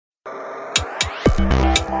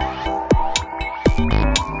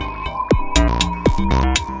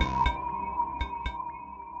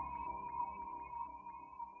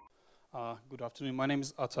Good afternoon. My name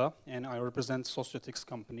is Ata, and I represent Sosyotix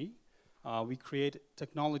company. We create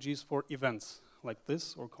technologies for events like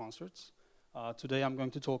this or concerts. Today I'm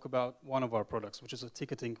going to talk about one of our products, which is a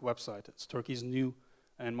ticketing website. It's Turkey's new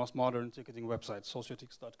and most modern ticketing website,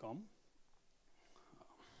 Sosyotix.com.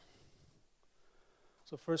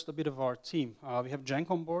 So first, a bit of our team. We have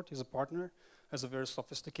Cenk on board. He's a partner, has a very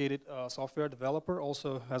sophisticated software developer,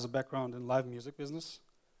 also has a background in live music business.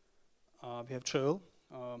 We have Çağıl.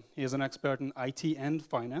 He is an expert in IT and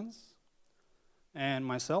finance. And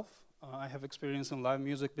myself, I have experience in live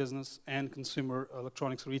music business and consumer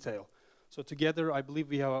electronics retail. So together, I believe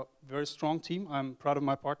we have a very strong team. I'm proud of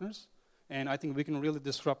my partners, and I think we can really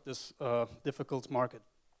disrupt this difficult market.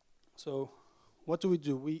 So what do?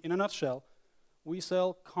 In a nutshell, we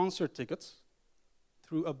sell concert tickets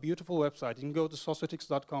through a beautiful website. You can go to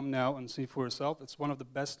Sosyotix.com now and see for yourself. It's one of the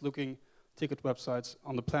best looking ticket websites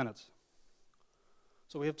on the planet.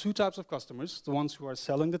 So we have two types of customers, the ones who are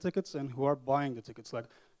selling the tickets and who are buying the tickets. Like,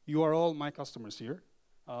 you are all my customers here.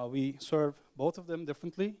 We serve both of them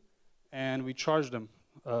differently, and we charge them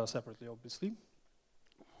separately, obviously.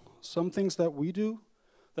 Some things that we do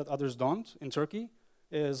that others don't in Turkey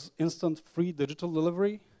is instant free digital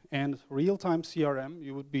delivery and real-time CRM.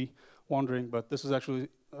 You would be wondering, but this is actually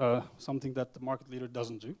something that the market leader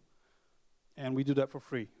doesn't do. And we do that for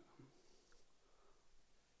free.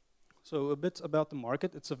 So a bit about the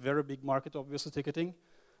market. It's a very big market, obviously, ticketing.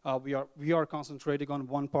 We are concentrating on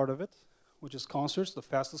one part of it, which is concerts, the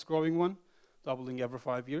fastest growing one, doubling every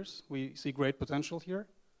 5 years. We see great potential here.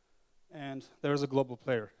 And there is a global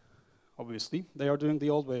player, obviously. They are doing the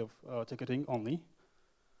old way of ticketing only.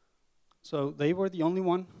 So they were the only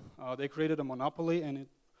one. They created a monopoly, and it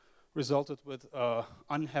resulted with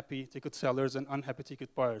unhappy ticket sellers and unhappy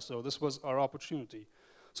ticket buyers. So this was our opportunity.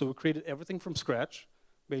 So we created everything from scratch.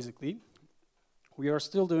 Basically, we are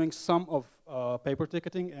still doing some of paper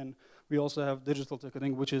ticketing, and we also have digital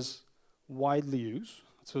ticketing, which is widely used.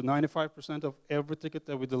 So 95% of every ticket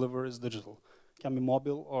that we deliver is digital. Can be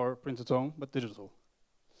mobile or printed home, but digital.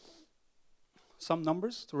 Some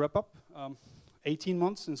numbers to wrap up. 18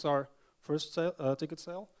 months since our first ticket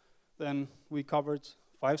sale. Then we covered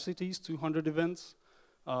 5 cities, 200 events.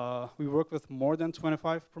 We worked with more than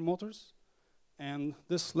 25 promoters. And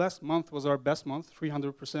this last month was our best month,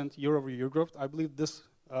 300% year-over-year growth. I believe this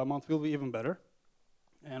month will be even better.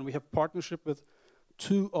 And we have partnership with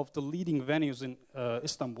 2 of the leading venues in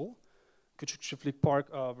Istanbul. Küçük Çiftlik Park,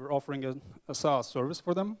 we're offering a SaaS service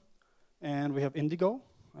for them. And we have Indigo,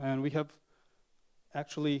 and we have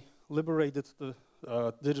actually liberated the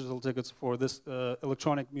digital tickets for this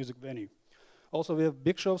electronic music venue. Also, we have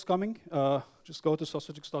big shows coming. Just go to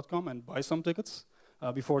Sosyotix.com and buy some tickets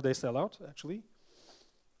before they sell out, actually.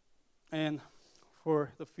 And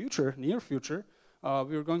for the future, near future,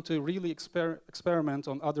 we are going to really experiment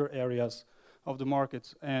on other areas of the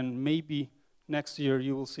market, and maybe next year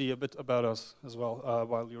you will see a bit about us as well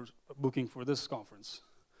while you're booking for this conference.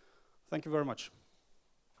 Thank you very much.